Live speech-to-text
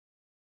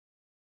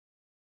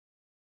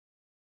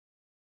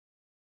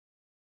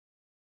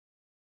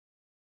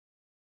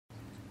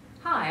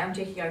Hi, I'm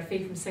Jackie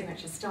OFee from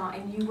Signature Style,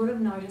 and you would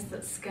have noticed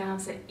that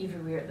scarves are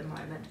everywhere at the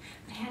moment.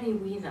 But how do you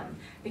wear them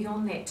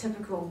beyond that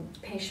typical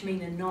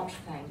pashmina knot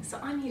thing? So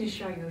I'm here to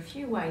show you a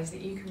few ways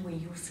that you can wear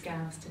your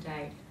scarves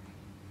today.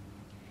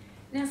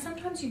 Now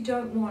sometimes you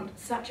don't want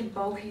such a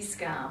bulky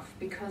scarf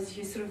because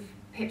you're sort of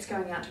perhaps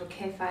going out to a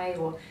cafe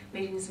or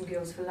meeting some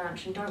girls for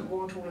lunch and don't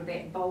want all of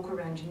that bulk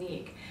around your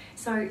neck.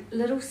 So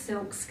little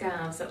silk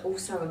scarves are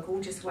also a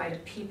gorgeous way to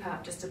pep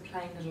up just a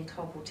plain little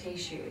top or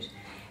t-shirt.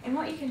 And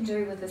what you can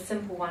do with a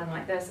simple one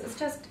like this is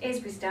just,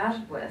 as we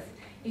started with,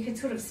 you could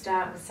sort of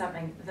start with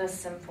something this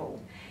simple.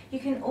 You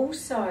can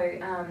also,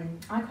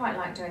 I quite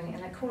like doing it,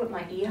 and I call it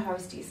my ear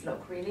hostess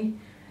look really,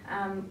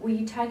 where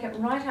you take it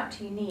right up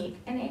to your neck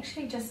and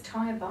actually just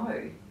tie a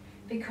bow.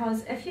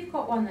 Because if you've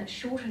got one that's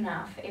short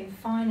enough and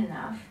fine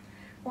enough,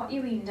 what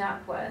you end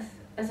up with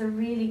is a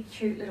really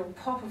cute little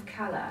pop of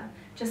colour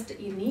just at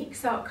your neck,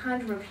 so it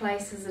kind of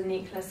replaces a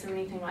necklace or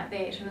anything like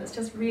that, and it's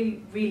just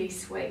really, really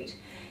sweet.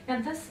 Now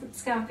this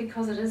scarf,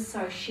 because it is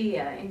so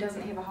sheer and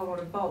doesn't have a whole lot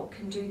of bulk,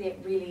 can do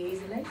that really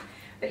easily,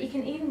 but you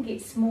can even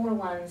get smaller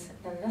ones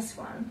than this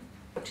one,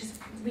 which is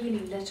really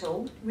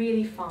little,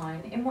 really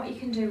fine, and what you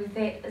can do with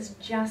that is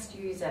just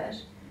use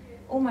it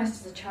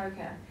almost as a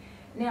choker.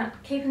 Now,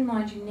 keep in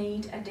mind you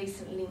need a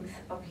decent length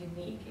of your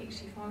neck.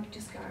 Actually, if I would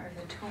just go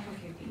over the top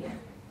of your ear.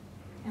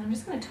 And I'm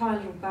just going to tie a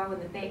little bow in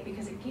the back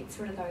because it gets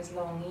rid of those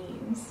long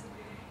ends.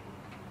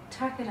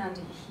 Tuck it under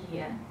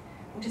your hair.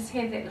 We'll just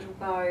have that little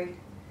bow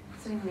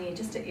sitting there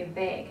just at your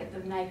back, at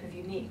the nape of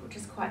your neck, which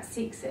is quite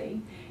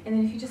sexy. And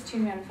then if you just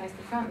turn around and face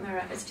the front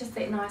mirror, it's just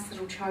that nice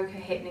little choker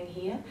happening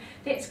here.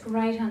 That's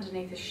great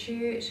underneath a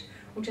shirt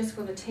or just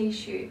with a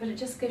t-shirt, but it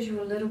just gives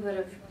you a little bit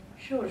of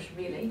short,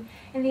 really.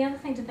 And the other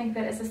thing to think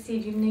about, as I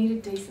said, you need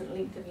a decent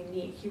length of your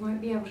neck. You won't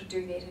be able to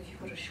do that if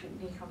you've got a short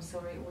neck, I'm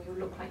sorry, or you'll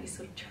look like you're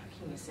sort of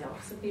choking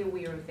yourself, so be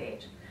aware of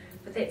that.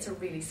 But that's a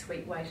really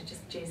sweet way to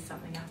just jazz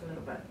something up a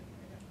little bit.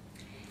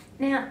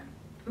 Now,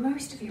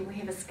 most of you will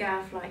have a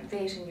scarf like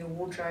that in your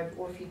wardrobe,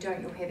 or if you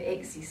don't, you'll have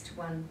access to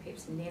one,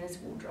 perhaps in Nana's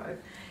wardrobe.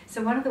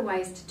 So one of the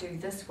ways to do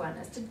this one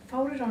is to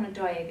fold it on a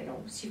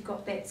diagonal, so you've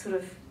got that sort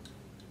of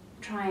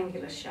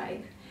triangular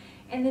shape,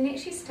 and then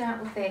actually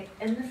start with that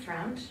in the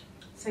front.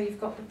 So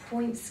you've got the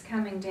points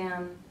coming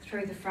down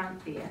through the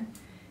front there.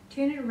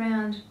 Turn it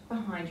around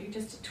behind you,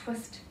 just a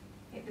twist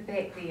at the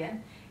back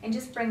there, and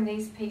just bring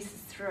these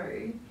pieces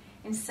through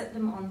and sit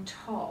them on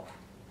top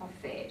of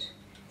that.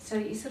 So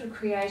you're sort of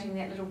creating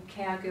that little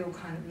cowgirl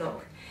kind of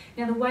look.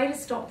 Now the way to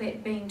stop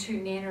that being too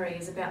nannery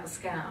is about the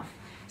scarf.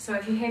 So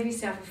if you have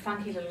yourself a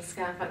funky little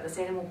scarf like this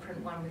animal print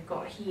one we've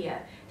got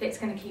here, that's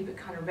going to keep it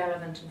kind of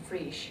relevant and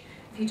fresh.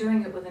 If you're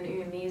doing it with an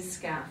Hermes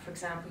scarf, for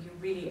example, you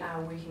really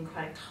are working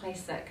quite a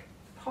classic,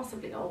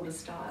 possibly older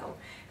style,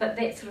 but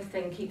that sort of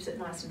thing keeps it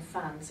nice and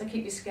fun. So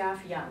keep your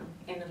scarf young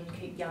and it'll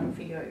keep young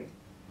for you.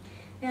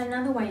 Now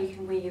another way you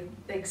can wear your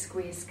big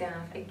square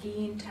scarf,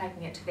 again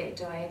taking it to that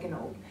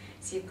diagonal,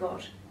 so you've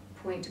got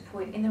point to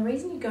point, and the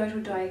reason you go to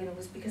a diagonal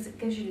is because it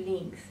gives you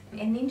length,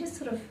 and then just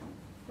sort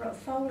of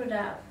fold it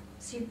up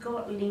so you've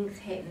got length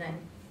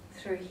happening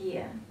through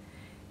here.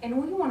 And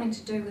all you're wanting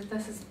to do with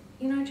this is,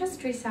 you know,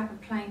 just dress up a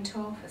plain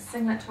top, a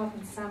singlet top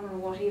in summer or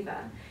whatever,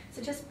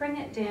 so just bring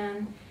it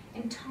down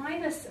and tie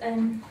this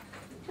in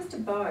just a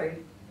bow,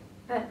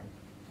 but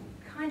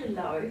kind of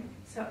low,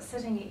 so it's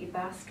sitting at your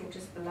bust or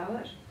just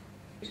below it.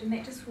 And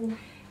that just will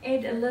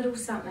add a little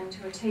something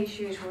to a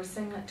t-shirt or a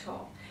singlet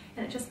top,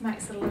 and it just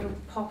makes it a little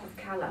pop of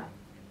colour.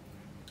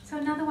 So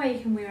another way you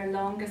can wear a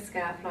longer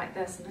scarf like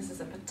this, and this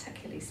is a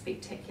particularly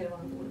spectacular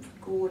one with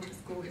gorgeous,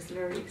 gorgeous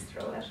lyrics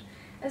through it,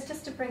 is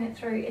just to bring it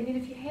through, and then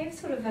if you have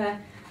sort of a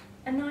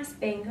nice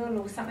bangle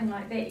or something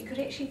like that, you could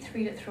actually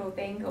thread it through a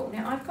bangle.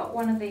 Now I've got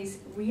one of these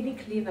really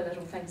clever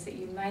little things that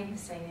you may have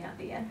seen out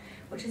there,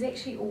 which is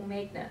actually all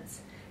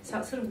magnets. So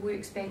it sort of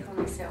works back on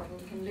itself and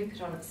you can loop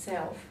it on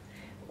itself.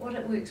 But what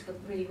it works with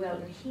really well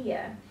in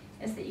here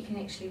is that you can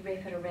actually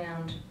wrap it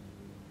around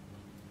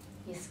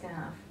your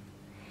scarf.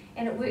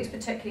 And it works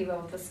particularly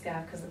well with the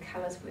scarf because the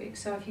colours work.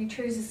 So if you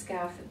choose a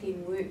scarf that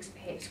then works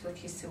perhaps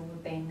with your silver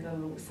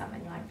bangle or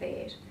something like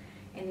that,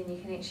 and then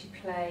you can actually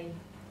play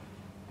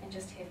and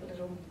just have a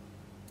little,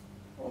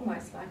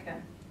 almost like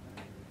a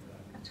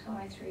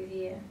tie through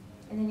there,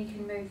 and then you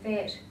can move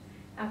that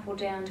up or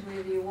down to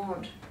wherever you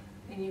want,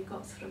 and you've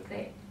got sort of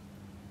that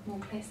more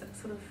classic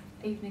sort of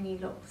evening-y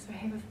look. So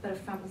have a bit of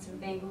fun with some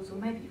bangles, or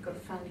maybe you've got a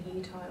fun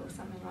hair tie or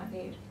something like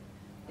that.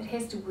 It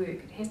has to work,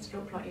 it has to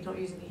look like you're not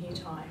using a hair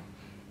tie.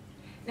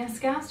 Now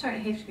scarves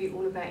don't have to be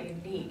all about your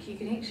neck, you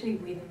can actually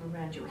wear them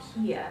around your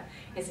hair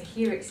as a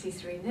hair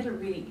accessory, and that'll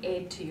really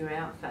add to your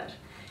outfit.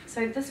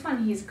 So this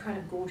one here is kind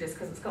of gorgeous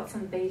because it's got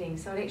some beading,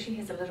 so it actually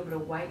has a little bit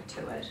of weight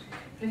to it.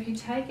 But if you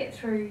take it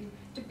through,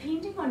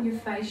 depending on your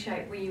face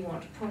shape where you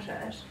want to put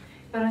it,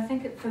 but I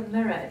think for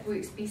mirror it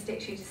works best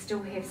actually to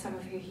still have some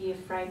of her hair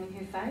framing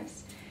her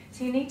face.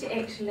 So you need to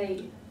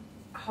actually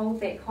hold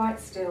that quite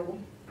still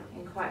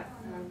and quite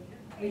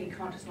really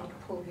conscious not to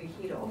pull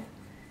her head off.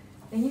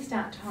 Then you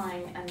start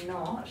tying a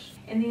knot,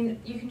 and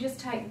then you can just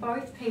take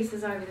both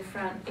pieces over the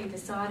front either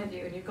side of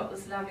you, and you've got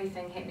this lovely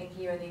thing happening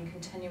here and then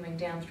continuing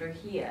down through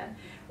here.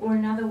 Or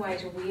another way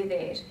to wear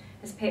that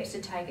is perhaps to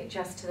take it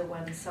just to the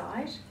one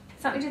side.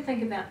 Something to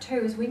think about too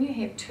is when you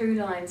have two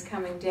lines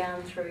coming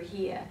down through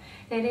here,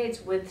 that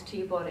adds width to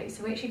your body.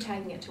 So actually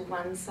taking it to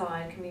one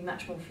side can be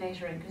much more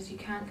flattering because you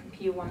can't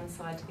compare one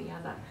side to the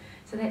other.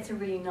 So that's a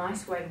really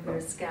nice way to wear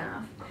a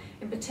scarf,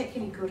 and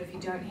particularly good if you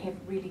don't have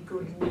really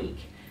good neck,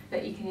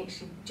 that you can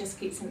actually just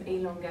get some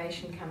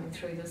elongation coming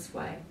through this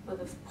way, with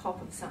this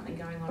pop of something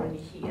going on in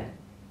your hair.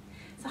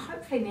 So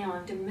hopefully now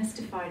I've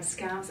demystified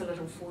scarves a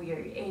little for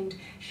you and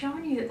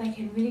shown you that they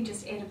can really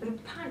just add a bit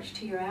of punch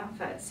to your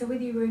outfit. So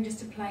whether you're wearing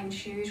just a plain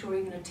shirt or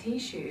even a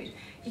t-shirt,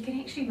 you can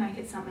actually make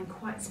it something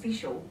quite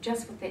special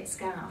just with that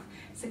scarf.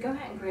 So go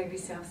out and grab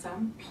yourself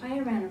some, play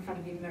around in front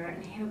of your mirror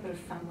and have a bit of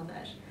fun with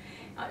it.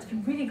 It's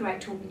been really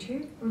great talking to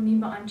you.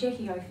 Remember, I'm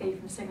Jackie OFee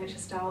from Signature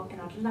Style, and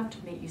I'd love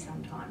to meet you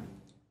sometime.